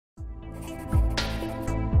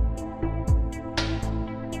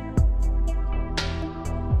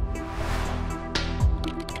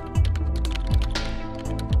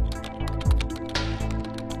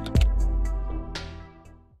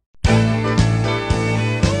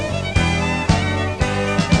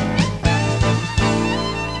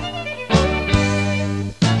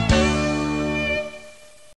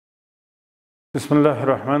بسم الله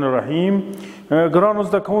الرحمن الرحیم. ګرانو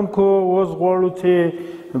زده کوونکو، اوس غواړو چې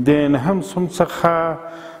د نهم صنف څخه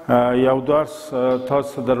یو درس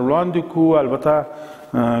تاسو در وړاندې کړو. البته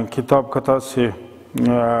کتاب که تاسو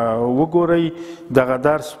وګورئ، دغه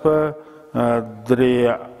درس په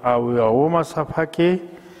 83 صفحه کې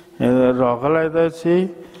راغلی دی چې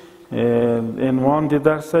عنوان د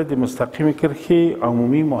درس دی د مستقیمی کرښی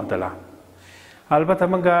عمومی معادله. البته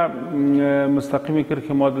موږ مستقیمی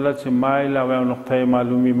کرښی معادله چې مایل او یو نقطه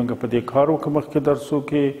معلومي موږ په دې کار وکړو. مخکې درسو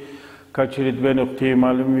کې که چېرې دوه نقطې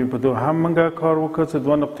معلومي په دوه هم موږ کار وکړو چې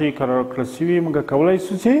دوه نقطې قرار کړل سوي، موږ کولی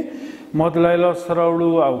شو چې معادله یې لاسته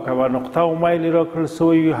راوړو، او که نقطه او مایل یې راکړل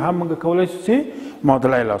سوی هم موږ کولی شو چې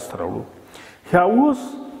معادله یې لاسته راوړو. ښه، اوس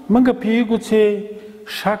موږ پوهېږو چې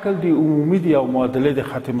شکل د عمومي د یو معادلې د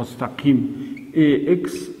خط مستقیم ax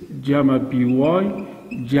جمع by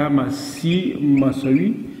جمع c مساوي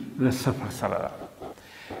له صفر سره ده.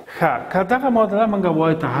 ښه، که دغه معادله موږ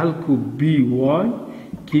وای ته حل کړو by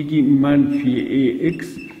کېږي منفي ax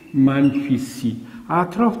منفي c،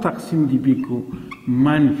 اطراف تقسیم دی بی کو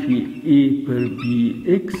منفي a پر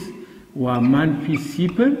bx و منفي c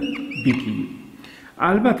پر b کېږي.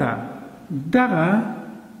 البته دغه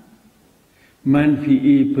منفي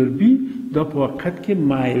a پر b دا په وقت کې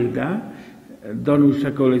مایل ده، دا نوشته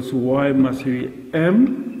کولی شو y مساوي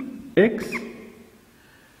mx،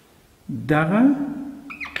 دغه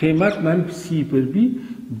قیمت منفي c پر b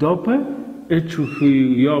دا په h وښیو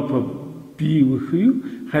یا په b وښیو.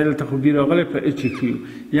 خیر دلته خو b راغلی، په h وښیو،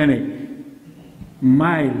 یعنی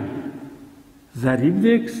مایل ضریب د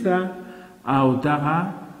x ده او دغه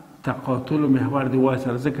تقاطل محور د y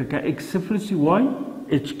سره، ځکه که x صفر سي y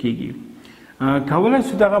h کېږي. کولی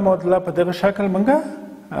شو دغه معادله په دغه شکل موږ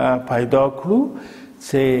پیدا کړو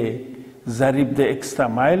چې ضریب د x ته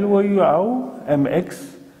مایل وایو او mx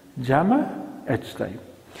جمع h دی.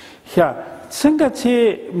 ښه، څنګه چې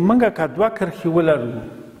موږ که دوه کرښې ولرو،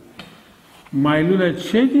 مایلونه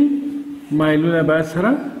څه دي؟ مایلونه باید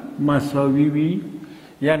سره مساوي وي.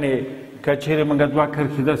 یعنی که چیرې موږ دوه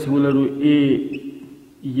کرښې داسې ولرو a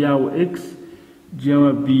یو x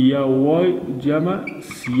جمع b یو y جمع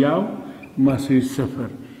c یو مساوي صفر،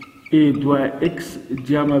 a 2x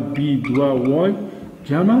جمع b 2y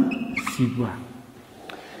جمع c 2.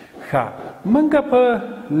 ښه، موږ په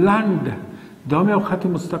لنډ دا یو خط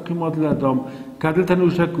مستقیم معادله دام که دلته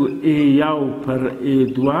نوشته کړو a یو پر a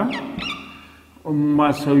 2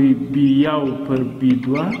 مساوي b یو پر b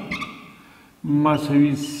 2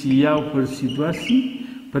 مساوي c یو پر c 2 c.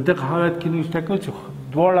 په دغه حالت کې نوشته کړو چې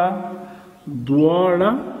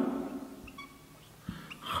دواړه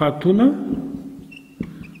خطونه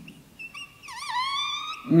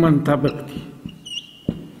منطبق دي،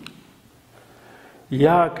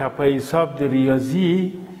 یا که په حساب د ریاضی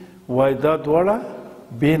وای دا دواړه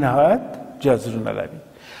بې نهایت جذرونه لري.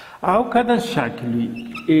 او که داسې شکل وي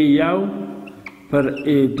a یو پر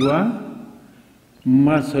a 2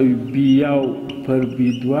 مساوي b یو پر b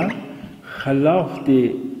 2 خلاف د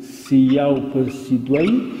c یو پر c 2،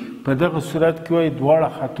 په دغه صورت کې وایي دواړه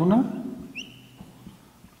خطونه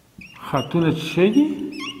څه دي؟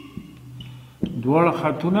 دواړه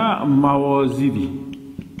خطونه موازي دي،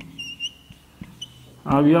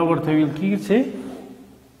 او یا ورته ویل کېږي چې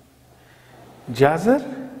جذر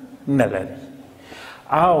نه لري.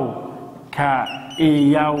 او که a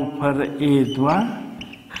یو پر a 2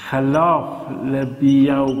 خلاف له b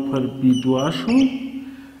یو پر b 2 شو،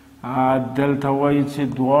 دلته وایي چې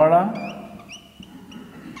دواړه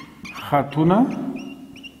خطونه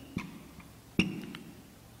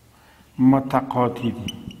متقاطی دي،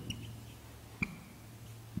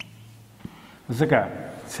 ځکه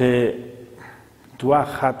چې دوه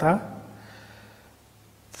خطه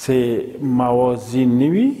چې موازي نه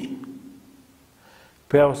وي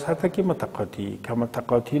په یو سطح کې متقاطي، که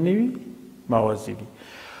متقاطي نه وي موازي دي.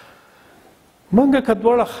 موږ که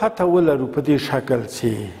دواړه خطه ولرو په دې شکل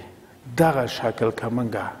چې دغه شکل که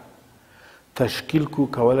موږ تشکیل کو،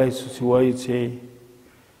 کولی شو چې وایي چې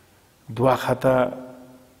دوه خطه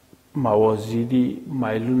موازي دي،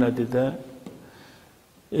 مایلونه د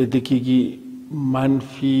کېږي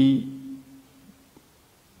منفي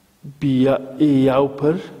a یو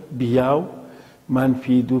پر b یو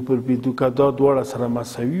منفي 2 پر b 2، که دا دواړه سره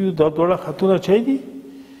مساوي وي، دا دواړه خطونه چی دي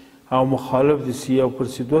او مخالف د c یو پر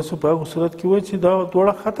c 2 سو، په هغه صورت کې وایي چې دا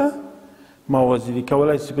دواړه خطه موازي دي.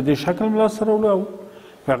 کولی شي په دې شکل هم لاسته راوړو او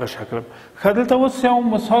په هغه شکل هم. ښه، دلته اوس یو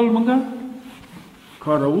مثال موږ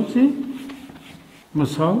کاروو چې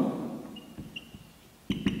مثال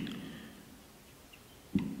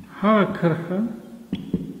هغه کرښه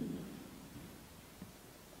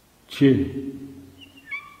چې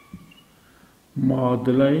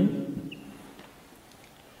معادله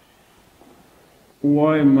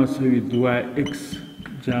وای مساوي 2x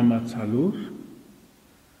جمع 4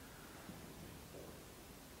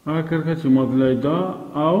 هغه کرښه چې معادله دا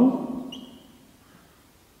او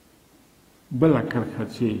بله کرښه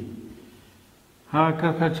چې هغه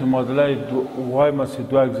کرښه چې معادله وای مساوي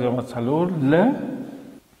 2x جمع 4 له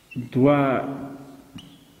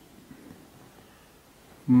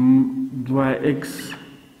 2x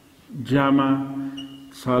جمع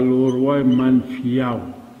 4y منفي 1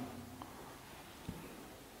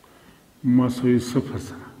 مساوي 0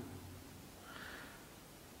 سره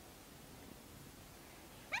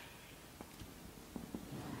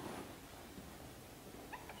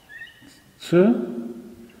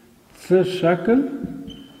څه شکل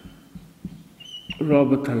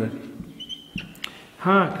رابطه لري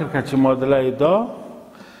ها کرښه چې معادله دا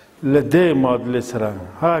له دې معادلې سره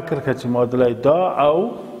ها کرښه چې معادله دا او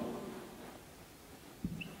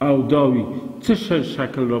دا وي څه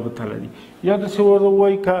شکل رابطه لري یا داسې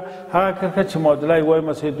ووایي که هغه کرښه چې معادله یې وایي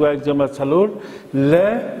مساوي 2x جمع 4 له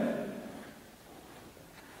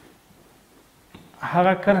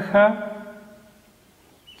هغه کرښه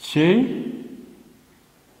چې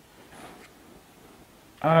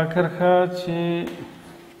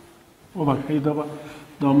وبخښئ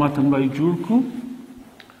دا متن به یې جوړ کړو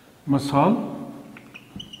مثال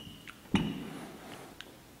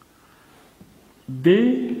د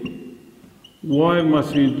y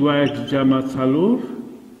مساوي 2x جمع 4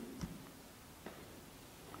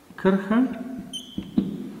 کرښه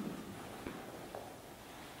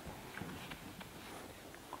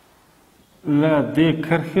له دې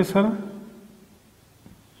کرښې سره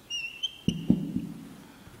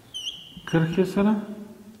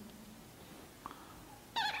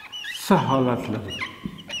څه حالت لري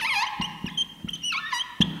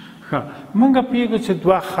ښه موږ پوهېږو چې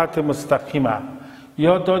دوه خط مستقیمه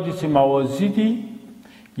یا دا دي چې موازي دي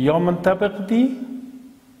یا منطبق دي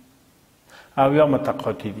او یا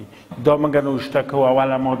متقاطي دي دا موږ نوشته کوو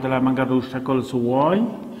اوله معادله موږ نوشته کول څه وای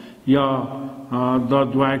یا دا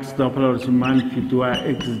 2x دا په لاره چې منفي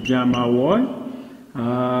 2x جمع وای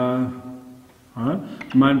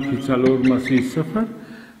منفي 4 مساوي 0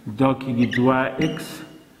 دا کېږي 2x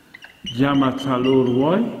جمع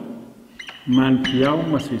 4y منفي 1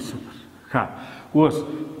 مساوي 0 ښه اوس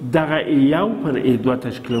دغه یو پر ای 2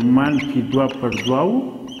 تشکیل منفي 2 پر 2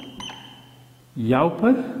 یو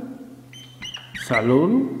پر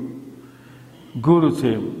 4 ګورو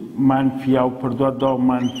چې منفي 1 پر 2 دا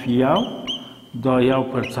منفي 1 دا یو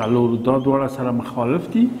پر 4 دا دواړه سره مخالف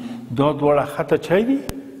دي دا دواړه خط چای دي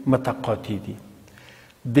متقاطي دي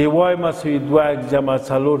د وای مساوي 2x جمع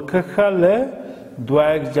 4 کرښه له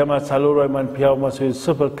 2x جمع 4y منفي 1 مساوي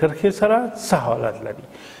 0 کرښې سره څه حالت لري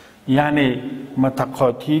یعنی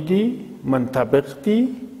متقاطي دي منطبق دي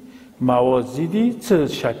موازي دي څه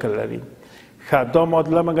شکل لري ښه دا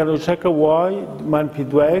معادله موږ نوشته کړه y منفي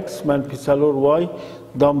 2x منفي 4y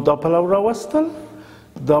دا په لور راوستل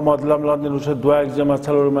دا معادله لاندې نوشته 2x جمع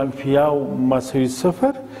 4 منفي 1 مساوي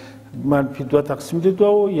 0 منفي 2 تقسیم د 2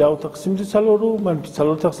 1 تقسیم د 4 منفي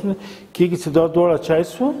 4 تقسیم کېږي چې دا دواړه چای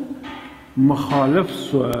سو مخالف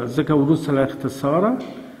سو ځکه وروسته له اختصاره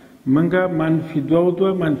موږ منفي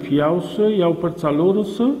 2 منفي 1 سو یو پر 4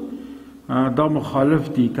 سو دا مخالف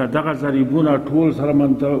دي که دغه ضریبونه ټول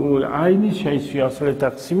سره عیني شی سو یا سره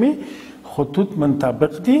تقسیمي خطوط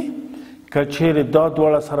منطبق دي که چیرې دا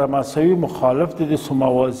دواړه سره مساوي مخالف دي د سو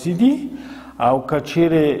موازي دي او که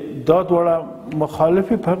چیرې دا دواړه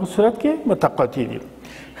مخالفې په هغه صورت کې متقاطي دي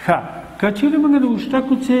ښه که چیرې موږ نوشته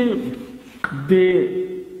کړو چې د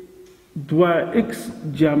 2x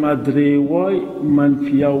جمع 3y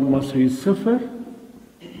منفي 1 مساوي 0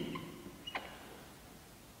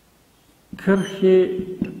 کرښې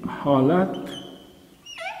حالت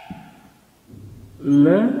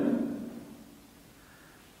له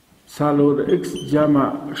 4x جمع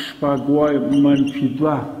 6y منفي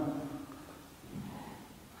 2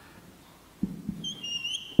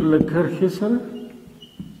 له کرښې سره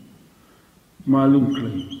معلوم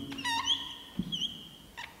کړئ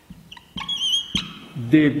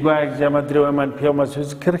د 2x جمع 3y منفي 1 مساوي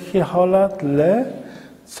کرښې حالت له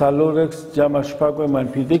 4x جمع 6y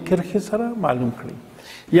منفي 2 کرښې سره معلوم کړئ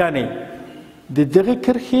یعنی د دغه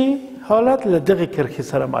کرښې حالت له دغه کرښې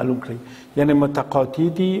سره معلوم کړئ یعنی متقاطي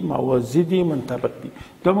دي موازي دي منطبق دي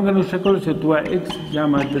دا موږ نوشته کړو چې 2x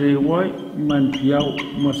جمع 3y منفي 1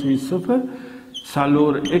 مساوي 0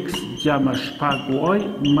 4x جمع 6y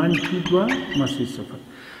منفي 2 مساوي 0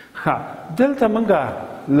 ښه دلته موږ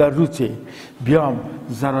لرو چې بیا هم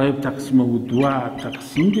ضرایب تقسیموو 2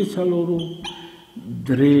 تقسیم د 4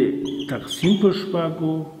 3 تقسیم پر 6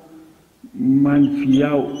 منفي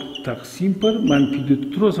 1 تقسیم پر منفي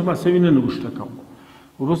 2 تر اوسه مساوي نه نوشته کوو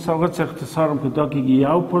وروسته هغه څه اختصار هم که دا کېږي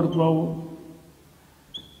 1 پر 2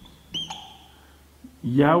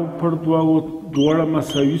 1 پر 2 دواړه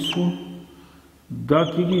مساوي سو دا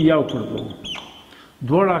کېږي 1 پر 2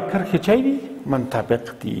 دواړه کرښې چای دي منطبق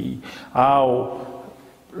دي او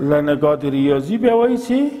له نگاه د ریاضي بیا وایي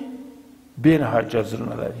چې بېنهایت جذر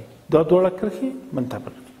نه لري دا دواړه کرښې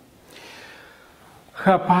منطبق دي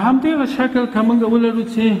ښه په همدغه شکل که موږ ولرو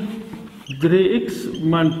چې 3x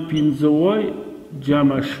من 5y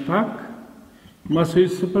جمع 6 مساوي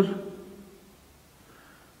 0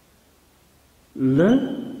 له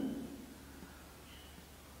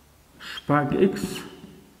 6x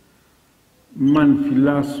منفي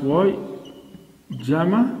لاس y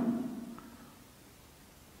جمع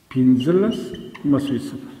 15 مساوي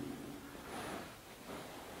 0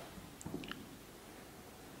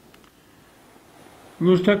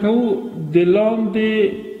 موږ ته کوو د لاندې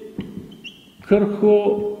کرښو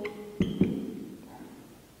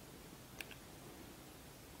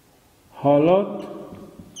حالات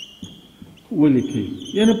ولیکئ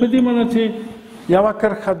یعنې په دې معنی چې یوه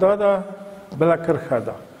کرښه دا ده بله کرښه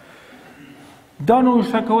ده دا نو موږ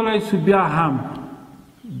ته کولی سو بیا هم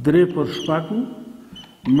 3 پر 6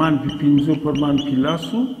 منفي 5 پر منفي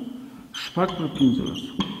 10 6 پر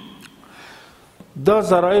 15 دا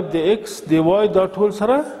ضرایب د x د y دا ټول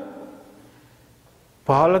سره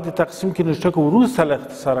په حالت د تقسیم کې نشته که وروسته له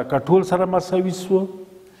اختصاره که ټول سره مساوي سو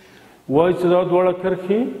وایي چې دا دواړه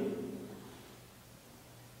کرښې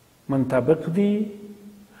منطبق دي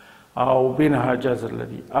او بېنهایت جذر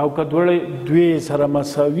لري او که دوی سره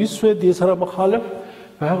مساوي سوې دې سره مخالف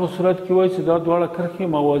په هغه صورت کې وایي چې دا دواړه کرښې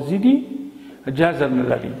موازي دي جذر نه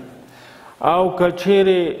لري او که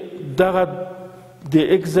چیرې دغه د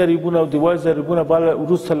x ضریبونه او د y ضریبونه بله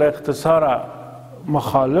وروسته له اختصاره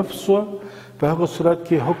مخالف سوه په هغه صورت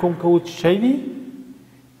کې حکم کوو چې شی دي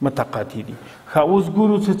متقاطي دي ښه اوس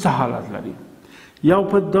ګورو چې څه حالت لري یو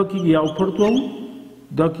په دا کېږي 1 پر 2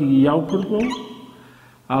 دا کېږي 1 پر 2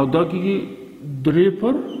 او دا کېږي 3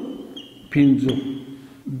 پر 5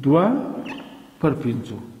 2 پر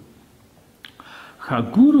 5 ښه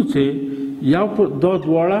ګورو چې یو پر دا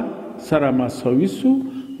دواړه سره مساوي سو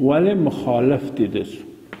ولې مخالف دي دسو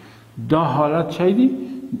دا حالت چی دي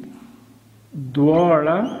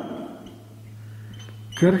دواړه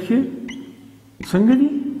کرښې څنګه دي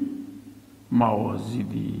موازي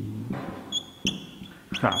دي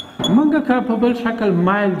ښه موږ که په بل شکل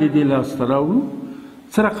مایل د دې لاسته راوړو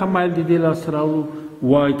څه رقم مایل د دې لاسته راوړو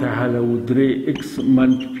وای ته حلوو 3x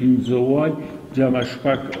منفي 5y جمع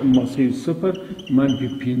 6 مساوي 0 منفي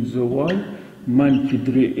 5y منفي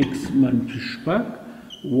 3x منفي 6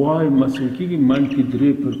 y مساوي کېږي منفي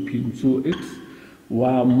 3 پر 5x و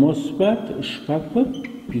مثبت 6 پر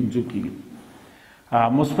 5 کېږي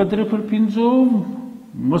مثبت 3 پر 5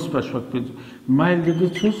 مثبت 6 پر 5 مایل د ده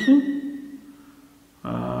څه سو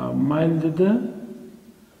مایل د ده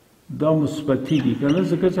دا مثبتېږي که نه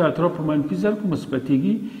ځکه چې اطراف په منفي ضرب کې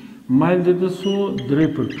مثبتېږي مایل د ده سو 3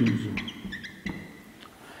 پر 5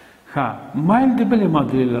 ښه مایل د بلې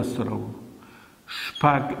معادلې لاسته راوړو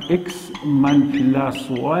 6x منفي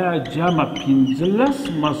 10y جمع 15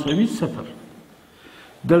 مساوي 0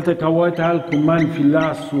 دلته که وای ته حل کړو منفي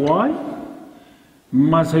 10y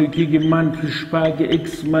مساوي کېږي منفي 6x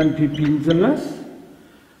منفي 15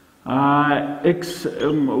 x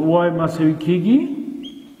y مساوي کېږي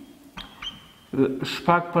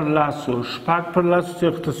 6 پر 10 6 پر 10 چې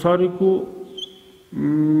اختصار یې کړو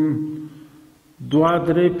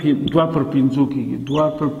 2 پر 5 کېږي 2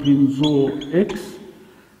 پر 5x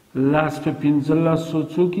لاس په 15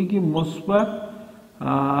 څو کېږي مثبت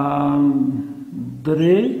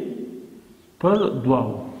 3 پر 2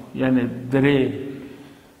 یعنی 3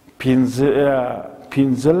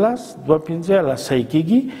 15 2 15 لاسای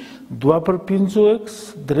کېږي 2 پر 5x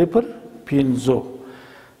 3 پر 5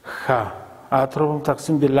 ښه اطراف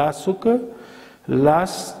تقسیم د لاسو که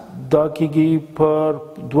لاس دا کېږي پر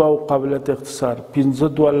 2 قابلیت اختصار 15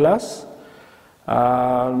 2 لاس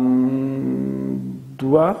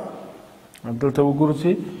 2 دلته وګورو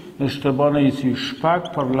چې اشتباه نه ایسي 6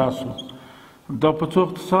 پر لاسو دا په څو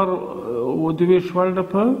اختصار ودویش ولډه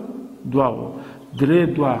په 2 3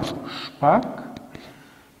 2 6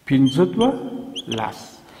 15 2 لاس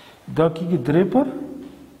دا کېږي 3 پر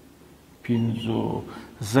 5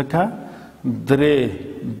 ځکه 3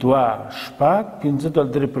 2 6 15 2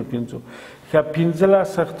 3 پر 5 ښه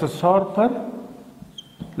 15 اختصار پر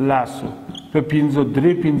لاسو په 5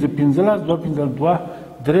 3 5 15 2 15 2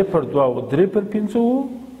 3 پر 2 3 پر 5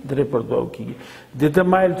 3 پر 2 کېږي د ده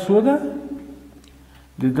مایل څو ده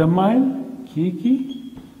د ده مایل کېږي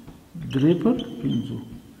 3 پر 5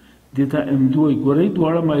 دې ته M2 وایي. ګورئ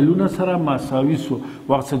دواړه مایلونه سره مساوي سو.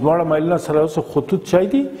 وخت چې دواړه مایلونه سره سو خطوط چای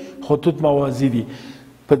دي؟ خطوط موازي دي.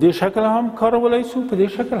 په دې شکل هم کارولی سو، په دې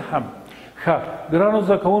شکل هم. ښه ګرانو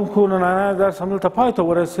زده کوونکو نننی درس همدلته پای ته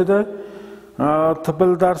ورسېده. ته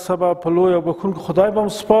بل درس به په لوی او بخښونکي خدای به هم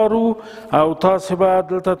سپارو او تاسې به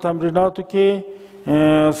دلته تمریناتو کې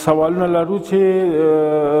سوالونه لرو چې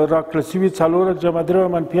راکړل شوي 4x جمع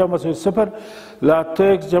 3 منفي مساوي 0 له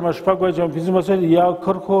 8x جمع 6y جمع 5 مساوي یا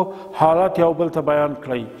کرښو حالات یو بل ته بیان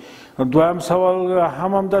کړئ. دویم سوال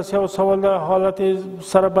هم همداسې یو سوال د حالت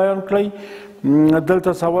سره بیان کړئ.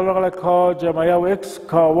 دلته سوال راغلی کا جمع 1x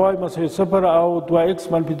کا y مساوي 0 او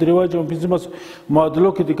 2x منفي 3y جمع 5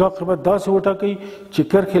 معادلو کې د کا قیمت داسې وټاکئ چې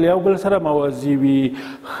کرښې له یو بل سره موازي وي.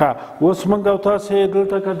 ښه اوس موږ او تاسې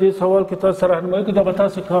دلته که دې سوال کې تاسو راهنمایي کړو دا به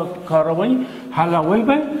تاسې کاروئ حلوئ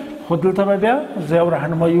به، خو دلته به بیا زه یو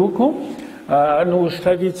راهنمایي وکړم.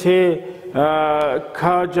 نوشته دي چې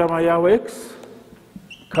کا جمع 1x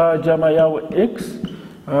کا جمع 1x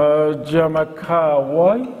جمع کا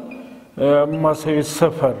y مساوي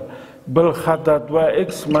 0 بل خط د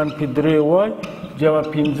 2x منفي 3y جمع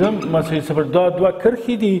 5 مساوي 0. دا دوه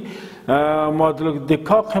کرښې دي. معادله د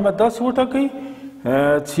کا قیمت داسې وټاکئ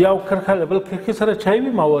چې یو کرښه له بل کرښې سره چای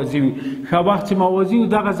وي موازي وي. ښه وخت چې موازي وي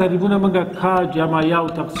دغه ضریبونه موږ کا جمع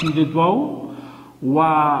 1 تقسیم د 2 و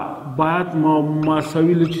باید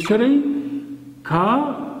مساوي له چی سره وي؟ کا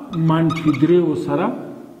منفي 3 سره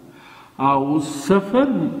او 0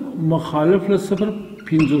 مخالف له 0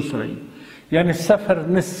 5 سره وي. یعنې 0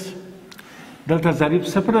 نسی. دلته ضریب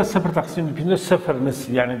 0 0 تقسیم 5 0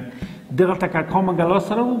 نسی. یعنې دغلته که کا موږ لاس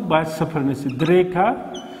سره وو باید 0 نسی. 3 کا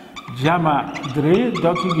جمع 3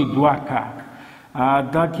 دا کېږي 2 کا.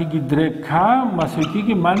 دا کېږي 3 کا مساوي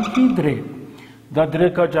کېږي منفي 3. دا 3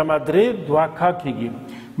 کا جمع 3 2 کا کېږي.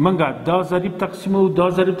 موږ دا ضریب تقسیموو دا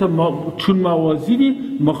ضریب ته چون موازي دي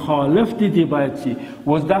مخالف دي دی باید شي.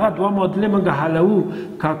 اوس دغه دوه معادلې موږ حلوو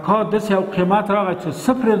که کا داسې یو قیمت راغی چې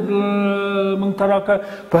 0 موږ ته راکړه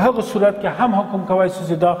په هغه صورت کې هم حکم کوی شو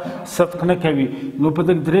چې دا صدق نه کوي. نو په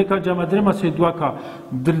دغه 3 کا جمع 3 مساوي 2 کا.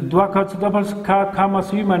 2 کا څه ډول کا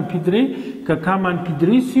مساوي منفي 3 که کا منفي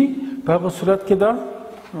 3 سي په هغه صورت کې دا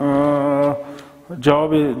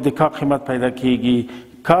جواب د کا قیمت پیدا کیږي.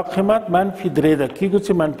 کا قیمت منفي 3 ده کېږي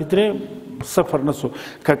چې منفي 3 0 نه سو.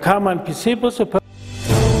 که کا منفي 3 بسه